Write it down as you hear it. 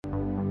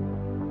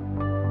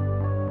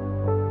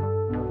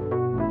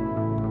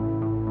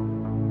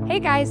Hey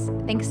guys,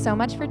 thanks so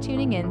much for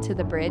tuning in to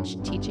the Bridge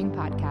Teaching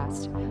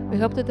Podcast. We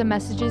hope that the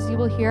messages you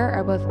will hear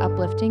are both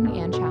uplifting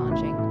and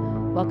challenging.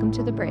 Welcome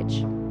to the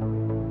Bridge.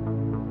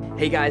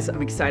 Hey guys,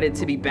 I'm excited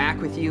to be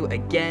back with you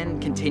again,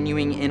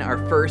 continuing in our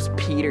First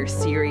Peter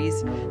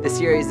series. The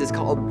series is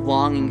called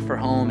Longing for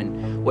Home,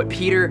 and what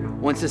Peter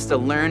wants us to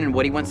learn and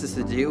what he wants us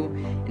to do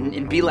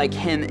and be like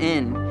him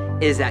in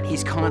is that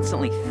he's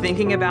constantly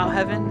thinking about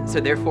heaven, so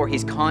therefore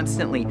he's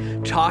constantly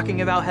talking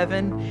about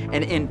heaven,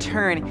 and in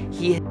turn,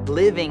 he is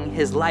living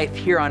his life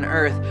here on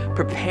earth,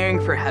 preparing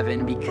for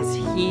heaven because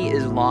he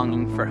is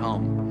longing for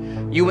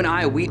home. You and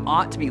I, we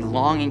ought to be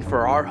longing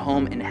for our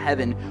home in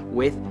heaven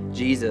with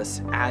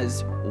Jesus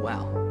as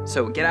well.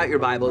 So get out your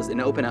Bibles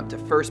and open up to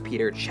 1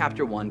 Peter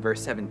chapter 1,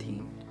 verse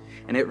 17,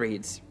 and it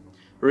reads,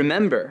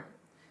 "Remember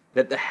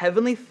that the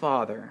heavenly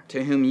Father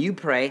to whom you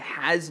pray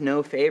has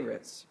no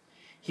favorites.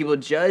 He will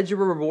judge or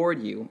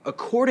reward you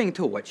according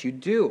to what you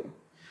do.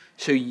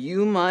 So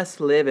you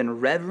must live in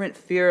reverent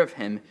fear of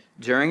him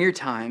during your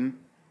time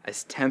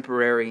as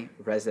temporary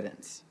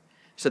residents."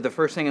 So the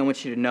first thing I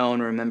want you to know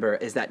and remember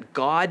is that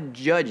God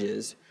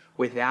judges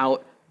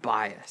without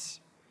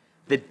bias.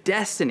 The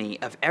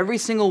destiny of every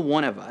single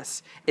one of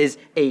us is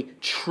a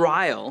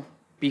trial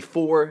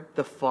before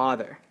the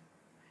Father.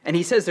 And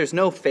he says there's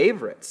no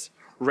favorites.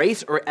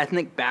 Race or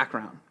ethnic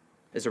background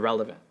is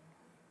irrelevant.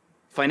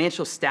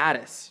 Financial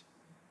status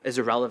is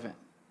irrelevant.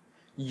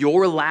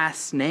 Your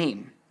last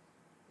name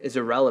is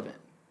irrelevant.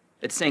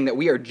 It's saying that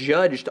we are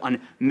judged on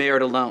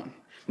merit alone.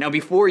 Now,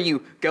 before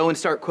you go and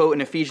start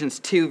quoting Ephesians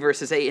 2,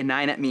 verses 8 and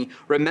 9 at me,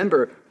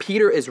 remember,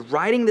 Peter is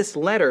writing this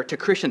letter to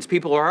Christians,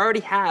 people who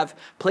already have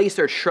placed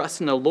their trust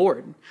in the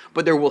Lord,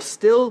 but there will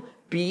still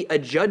be a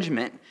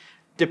judgment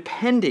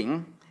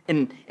depending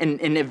and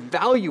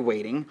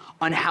evaluating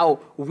on how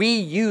we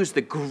use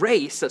the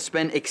grace that's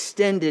been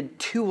extended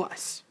to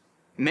us.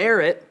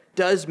 Merit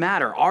does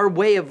matter. Our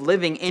way of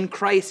living in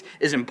Christ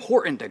is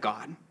important to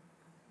God.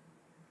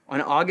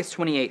 On August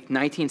 28th,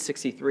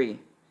 1963,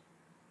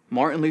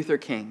 Martin Luther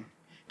King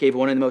gave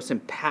one of the most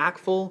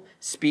impactful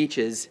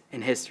speeches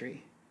in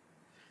history,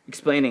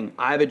 explaining,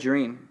 "I have a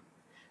dream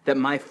that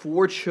my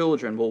 4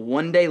 children will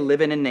one day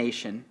live in a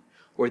nation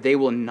where they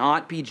will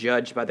not be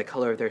judged by the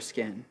color of their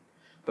skin,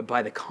 but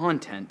by the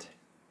content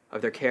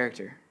of their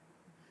character."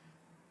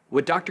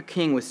 What Dr.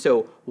 King was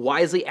so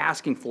wisely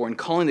asking for and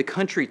calling the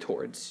country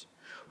towards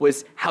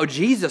was how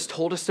Jesus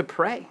told us to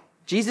pray.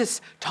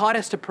 Jesus taught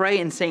us to pray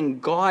and saying,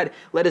 "God,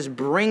 let us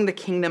bring the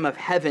kingdom of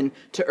heaven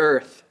to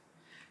earth."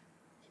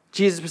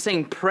 Jesus was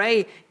saying,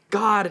 pray,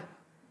 "God,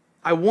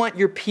 I want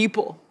your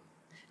people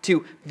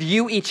to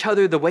view each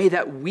other the way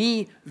that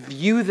we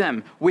view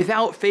them,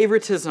 without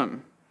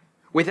favoritism,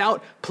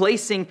 without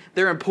placing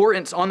their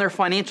importance on their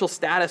financial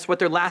status, what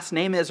their last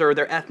name is, or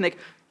their ethnic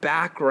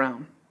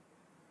background."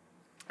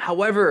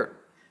 However,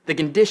 the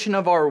condition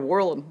of our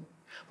world,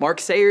 Mark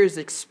Sayers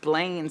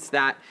explains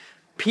that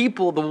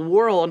people, the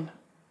world,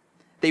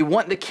 they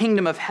want the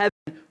kingdom of heaven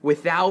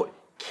without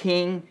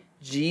King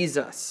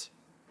Jesus.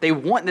 They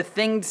want the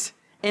things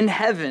in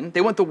heaven.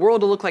 They want the world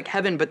to look like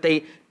heaven, but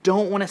they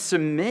don't want to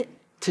submit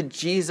to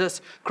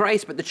Jesus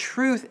Christ. But the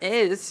truth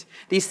is,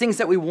 these things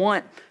that we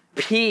want,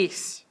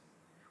 peace.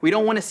 We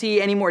don't want to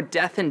see any more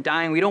death and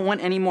dying. We don't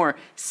want any more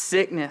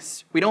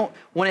sickness. We don't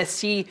want to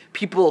see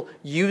people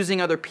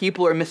using other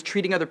people or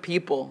mistreating other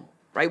people.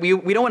 Right? We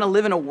don't want to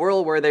live in a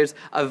world where there's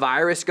a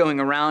virus going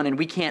around and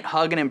we can't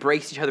hug and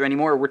embrace each other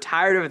anymore. We're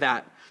tired of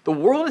that. The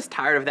world is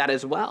tired of that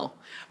as well.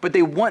 But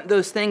they want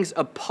those things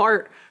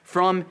apart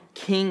from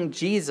King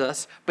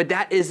Jesus. But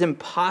that is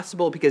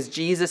impossible because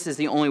Jesus is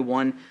the only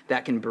one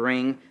that can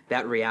bring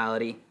that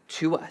reality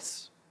to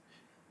us.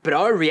 But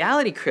our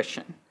reality,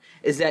 Christian,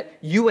 is that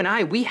you and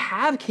I, we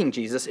have King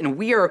Jesus and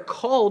we are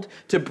called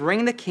to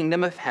bring the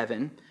kingdom of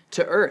heaven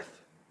to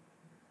earth.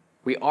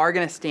 We are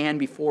going to stand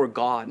before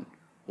God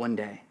one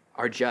day,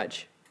 our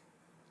judge.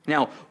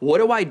 Now, what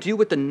do I do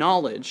with the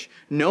knowledge,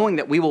 knowing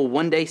that we will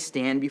one day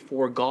stand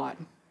before God?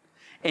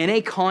 In a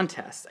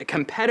contest, a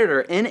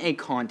competitor in a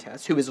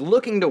contest who is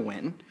looking to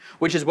win,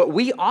 which is what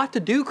we ought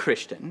to do,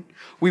 Christian,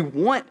 we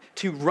want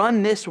to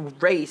run this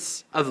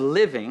race of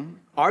living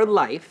our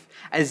life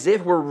as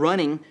if we're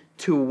running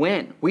to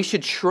win. We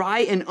should try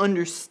and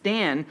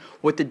understand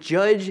what the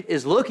judge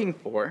is looking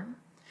for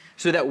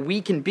so that we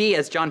can be,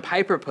 as John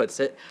Piper puts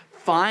it,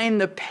 find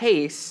the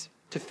pace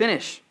to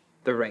finish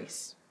the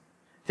race.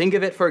 Think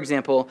of it, for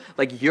example,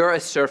 like you're a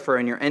surfer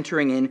and you're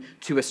entering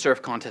into a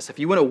surf contest. If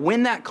you want to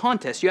win that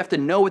contest, you have to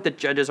know what the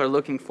judges are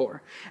looking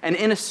for. And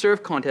in a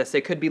surf contest, they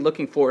could be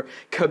looking for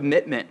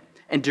commitment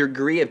and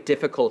degree of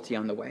difficulty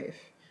on the wave.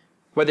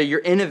 Whether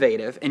you're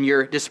innovative and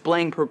you're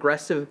displaying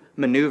progressive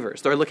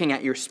maneuvers, they're looking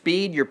at your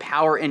speed, your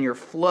power, and your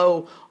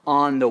flow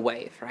on the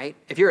wave, right?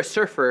 If you're a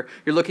surfer,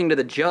 you're looking to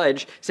the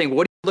judge saying,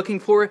 "What are you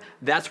looking for?"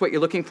 That's what you're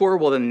looking for.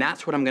 Well, then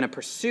that's what I'm going to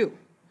pursue.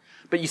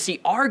 But you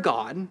see, our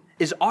God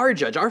is our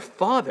judge. Our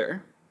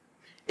Father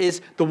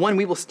is the one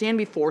we will stand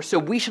before. So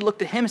we should look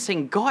to him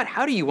saying, "God,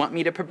 how do you want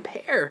me to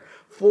prepare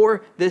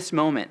for this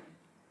moment?"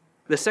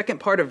 The second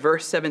part of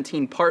verse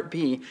 17, part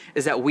B,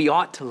 is that we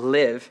ought to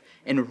live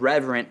in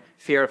reverent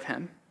fear of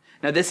him.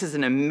 Now, this is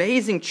an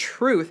amazing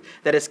truth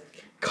that is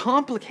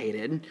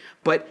complicated,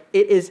 but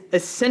it is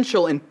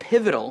essential and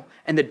pivotal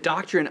in the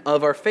doctrine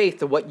of our faith.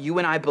 That what you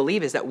and I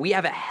believe is that we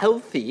have a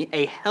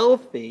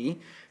healthy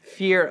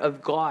fear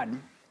of God.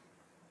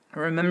 I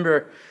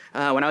remember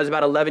when I was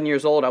about 11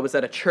 years old, I was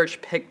at a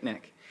church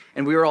picnic,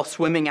 and we were all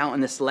swimming out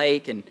in this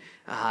lake, and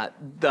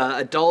the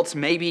adults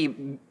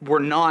maybe were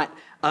not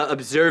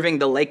observing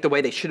the lake the way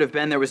they should have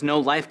been. There was no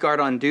lifeguard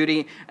on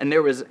duty, and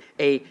there was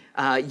a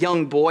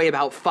young boy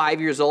about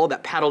 5 years old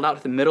that paddled out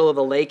to the middle of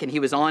the lake, and he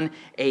was on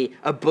a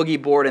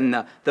boogie board, and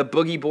the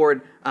boogie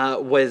board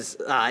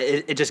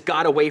it just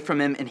got away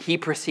from him, and he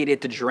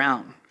proceeded to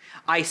drown.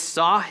 I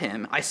saw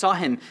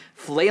him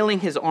flailing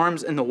his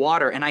arms in the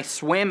water, and I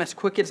swam as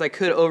quick as I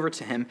could over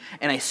to him,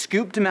 and I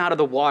scooped him out of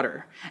the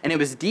water. And it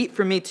was deep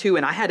for me too,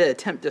 and I had to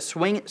attempt to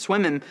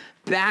swim him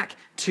back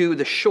to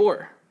the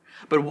shore.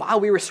 But while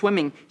we were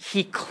swimming,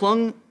 he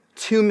clung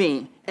to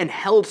me and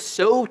held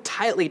so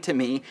tightly to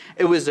me.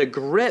 It was a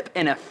grip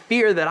and a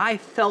fear that I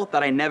felt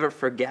that I never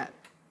forget.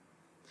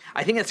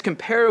 I think that's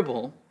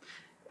comparable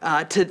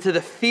to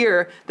the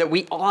fear that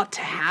we ought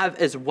to have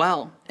as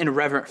well in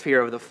reverent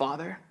fear of the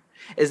Father.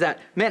 Is that,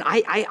 man,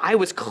 I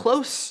was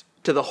close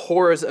to the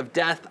horrors of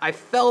death. I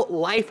felt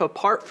life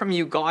apart from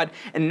you, God.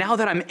 And now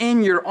that I'm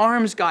in your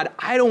arms, God,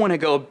 I don't want to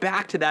go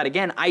back to that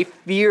again. I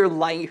fear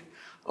life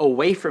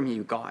away from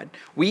you, God.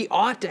 We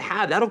ought to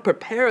have, that'll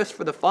prepare us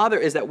for the Father,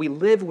 is that we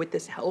live with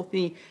this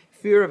healthy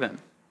fear of him.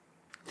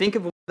 Think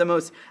of one of the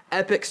most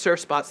epic surf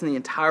spots in the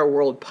entire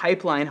world,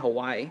 Pipeline,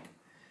 Hawaii.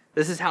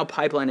 This is how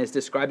Pipeline is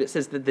described. It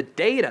says that the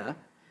data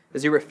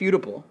is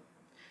irrefutable.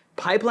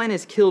 Pipeline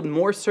has killed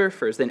more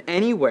surfers than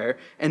anywhere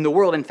in the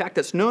world. In fact,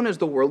 it's known as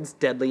the world's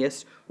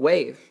deadliest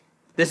wave.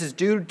 This is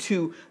due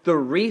to the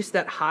reefs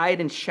that hide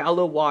in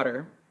shallow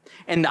water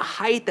and the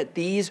height that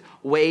these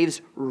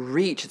waves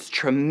reach. It's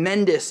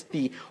tremendous.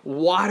 The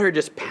water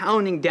just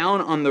pounding down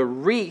on the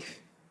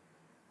reef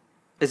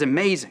is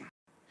amazing.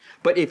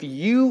 But if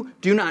you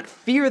do not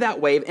fear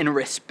that wave and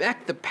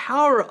respect the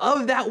power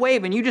of that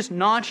wave, and you just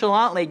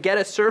nonchalantly get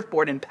a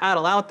surfboard and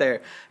paddle out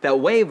there, that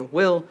wave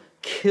will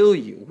kill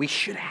you. We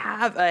should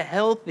have a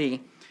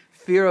healthy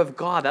fear of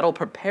God. That'll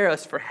prepare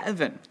us for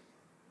heaven.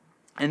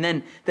 And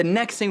then the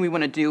next thing we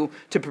want to do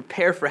to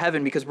prepare for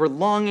heaven, because we're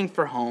longing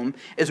for home,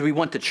 is we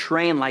want to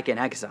train like an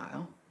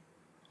exile.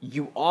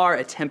 You are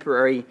a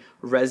temporary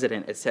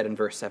resident, it said in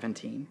verse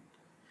 17.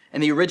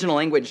 In the original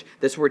language,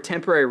 this word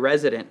temporary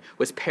resident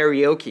was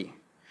perioki.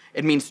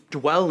 It means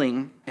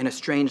dwelling in a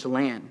strange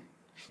land.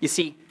 You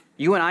see,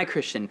 you and I,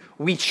 Christian,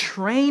 we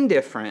train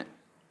different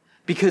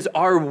because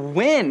our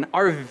win,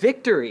 our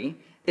victory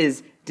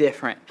is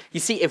different. You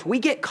see, if we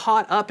get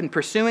caught up in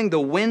pursuing the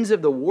winds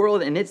of the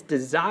world and its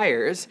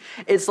desires,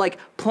 it's like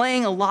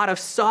playing a lot of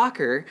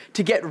soccer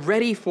to get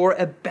ready for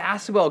a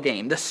basketball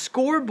game. The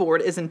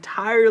scoreboard is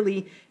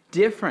entirely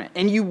different,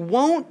 and you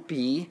won't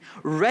be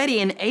ready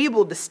and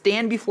able to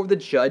stand before the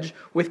judge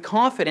with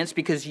confidence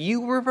because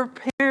you were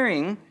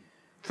preparing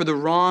for the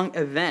wrong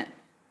event.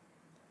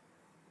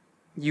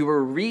 You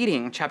were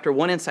reading chapter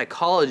 1 in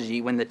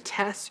psychology when the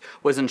test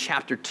was in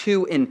chapter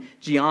 2 in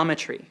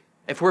geometry.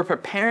 If we're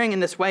preparing in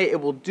this way, it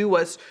will do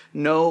us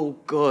no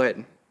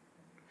good.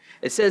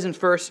 It says in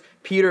 1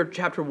 Peter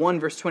chapter 1,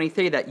 verse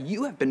 23, that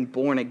you have been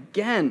born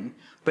again,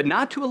 but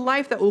not to a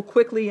life that will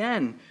quickly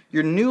end.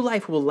 Your new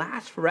life will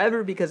last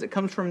forever because it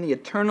comes from the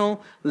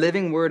eternal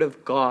living word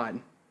of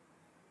God.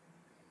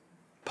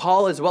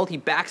 Paul as well, he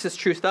backs this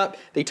truth up.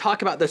 They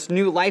talk about this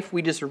new life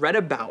we just read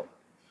about.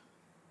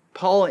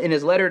 Paul, in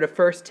his letter to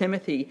 1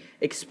 Timothy,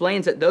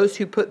 explains that those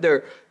who put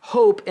their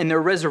hope in their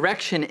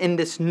resurrection in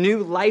this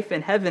new life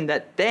in heaven,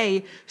 that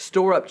they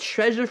store up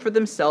treasure for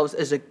themselves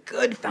as a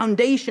good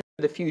foundation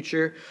for the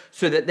future,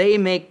 so that they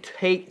may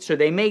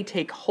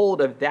take hold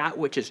of that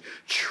which is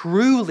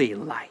truly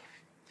life.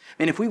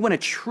 And if we want to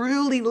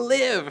truly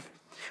live,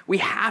 we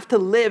have to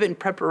live in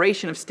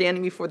preparation of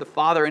standing before the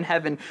Father in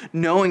heaven,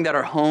 knowing that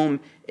our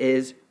home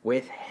is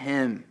with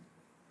him.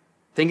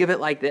 Think of it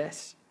like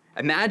this.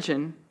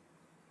 Imagine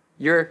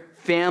your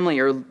family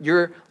or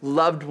your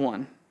loved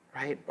one,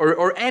 right?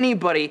 Or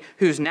anybody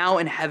who's now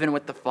in heaven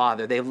with the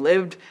Father. They've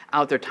lived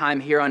out their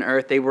time here on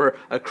earth. They were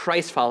a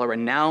Christ follower,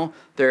 and now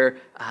they're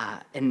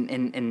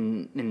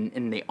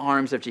in the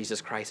arms of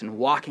Jesus Christ and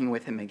walking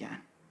with him again,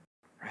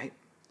 right?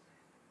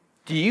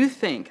 Do you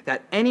think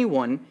that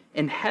anyone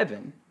in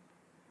heaven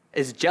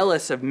is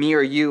jealous of me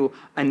or you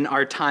and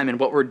our time and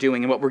what we're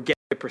doing and what we're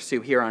getting to pursue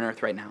here on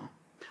earth right now?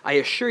 I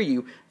assure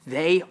you,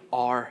 they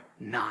are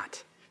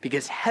not.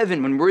 Because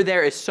heaven, when we're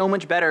there, is so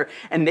much better.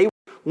 And they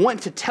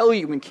want to tell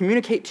you and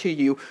communicate to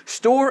you,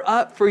 store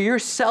up for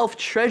yourself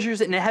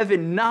treasures in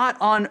heaven, not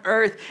on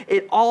earth.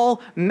 It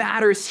all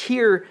matters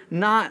here,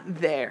 not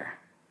there.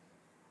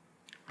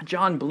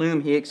 John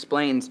Bloom, he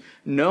explains,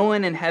 no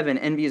one in heaven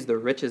envies the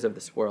riches of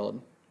this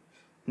world.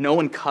 No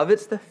one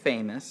covets the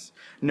famous.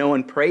 No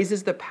one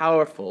praises the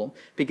powerful,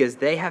 because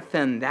they have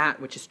found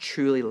that which is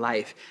truly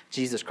life,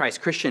 Jesus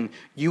Christ. Christian,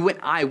 you and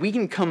I, we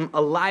can come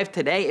alive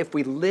today if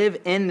we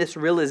live in this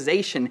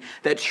realization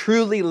that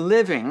truly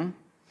living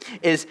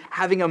is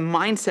having a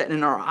mindset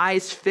and our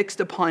eyes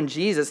fixed upon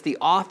Jesus, the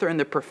author and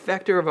the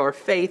perfecter of our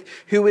faith,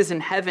 who is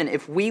in heaven.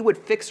 If we would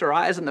fix our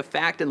eyes on the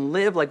fact and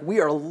live like we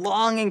are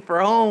longing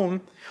for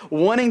home,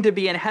 wanting to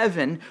be in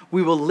heaven,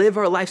 we will live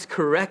our lives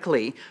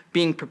correctly,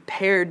 being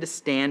prepared to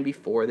stand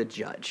before the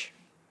judge.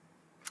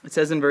 It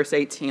says in verse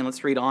 18,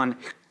 let's read on.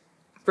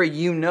 For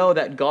you know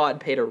that God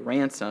paid a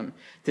ransom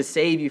to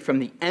save you from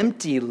the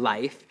empty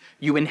life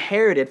you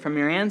inherited from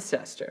your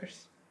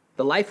ancestors.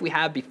 The life we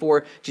have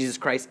before Jesus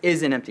Christ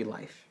is an empty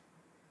life.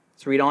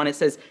 Let's read on. It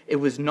says, it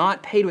was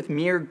not paid with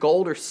mere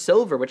gold or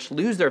silver, which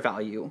lose their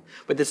value.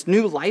 But this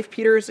new life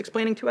Peter is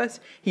explaining to us,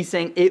 he's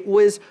saying it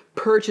was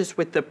purchased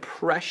with the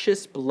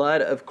precious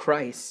blood of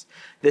Christ,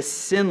 the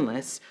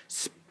sinless,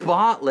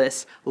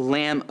 spotless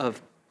Lamb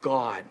of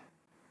God.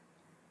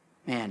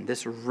 Man,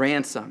 this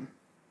ransom,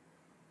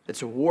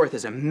 its worth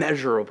is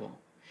immeasurable.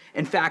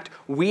 In fact,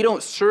 we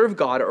don't serve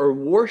God or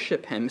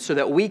worship him so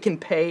that we can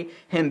pay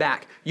him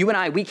back. You and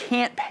I, we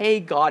can't pay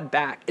God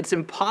back. It's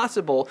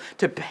impossible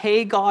to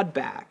pay God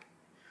back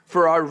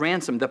for our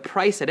ransom. The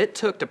price that it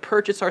took to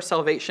purchase our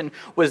salvation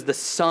was the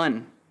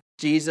Son,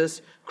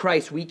 Jesus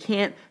Christ. We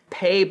can't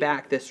pay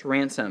back this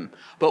ransom.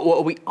 But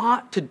what we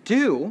ought to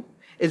do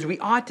is we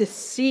ought to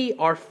see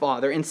our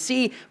Father and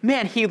see,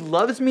 man, he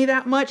loves me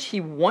that much.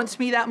 He wants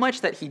me that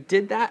much that he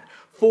did that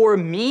for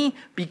me.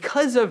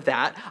 Because of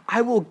that,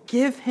 I will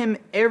give him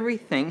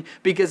everything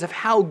because of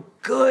how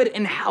good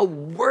and how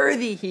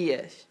worthy he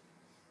is.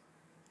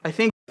 I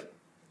think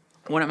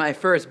one of my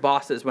first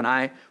bosses when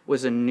I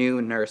was a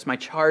new nurse, my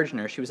charge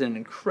nurse, she was an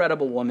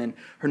incredible woman.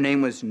 Her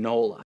name was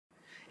Nola.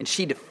 And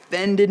she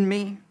defended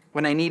me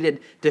when I needed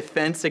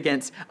defense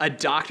against a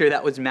doctor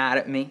that was mad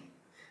at me.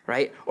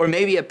 Right? Or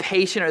maybe a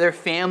patient or their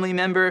family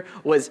member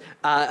was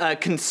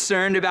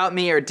concerned about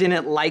me or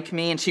didn't like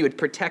me, and she would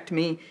protect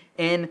me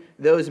in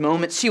those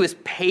moments. She was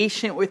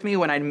patient with me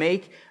when I'd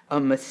make a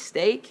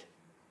mistake,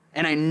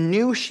 and I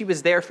knew she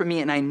was there for me,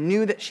 and I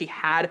knew that she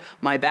had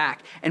my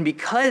back. And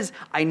because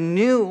I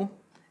knew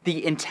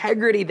the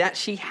integrity that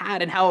she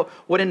had and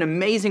what an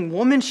amazing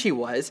woman she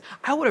was,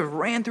 I would have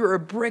ran through a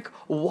brick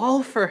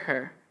wall for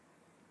her.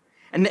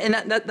 And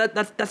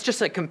that's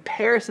just a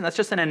comparison. That's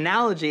just an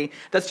analogy.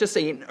 That's just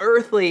an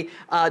earthly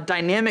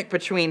dynamic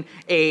between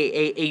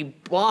a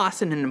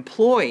boss and an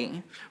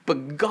employee.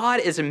 But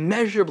God is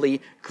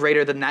immeasurably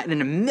greater than that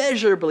and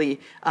immeasurably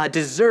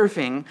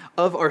deserving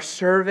of our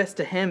service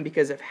to him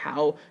because of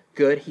how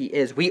good he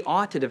is. We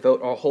ought to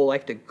devote our whole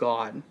life to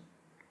God.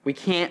 We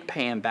can't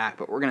pay him back,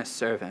 but we're going to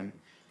serve him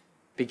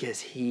because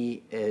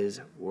he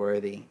is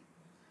worthy.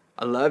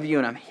 I love you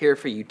and I'm here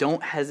for you.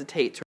 Don't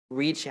hesitate to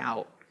reach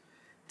out.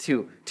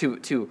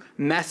 To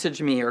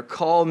message me or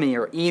call me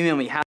or email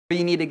me, however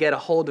you need to get a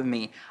hold of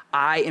me.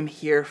 I am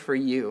here for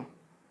you.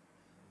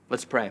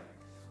 Let's pray.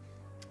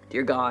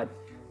 Dear God,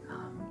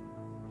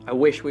 I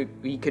wish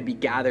we could be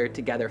gathered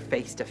together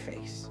face to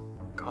face,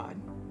 God,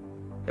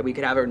 that we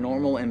could have a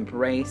normal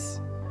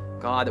embrace,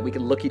 God, that we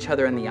could look each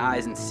other in the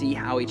eyes and see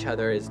how each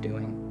other is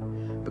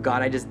doing. But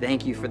God, I just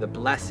thank you for the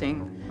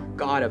blessing,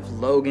 God, of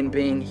Logan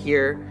being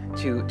here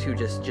to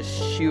just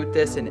shoot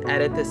this and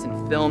edit this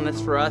and film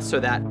this for us so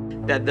that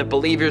the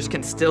believers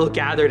can still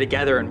gather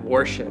together and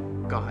worship.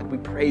 God, we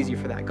praise you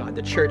for that, God.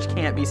 The church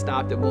can't be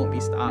stopped. It won't be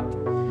stopped.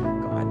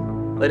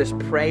 God, let us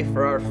pray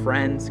for our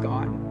friends,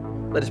 God.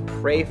 Let us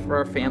pray for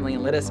our family,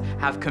 and let us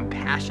have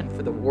compassion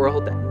for the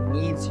world that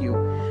needs you,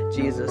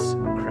 Jesus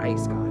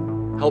Christ,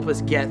 God. Help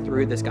us get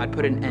through this, God.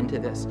 Put an end to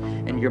this.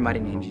 In your mighty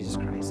name, Jesus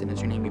Christ. And in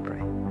your name we pray.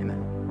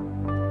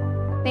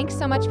 Amen. Thanks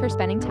so much for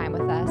spending time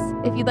with us.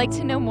 If you'd like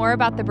to know more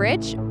about The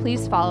Bridge,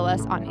 please follow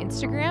us on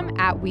Instagram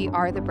at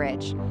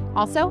WeAreTheBridge.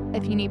 Also,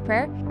 if you need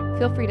prayer,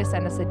 feel free to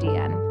send us a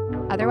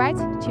DM. Otherwise,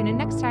 tune in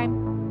next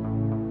time.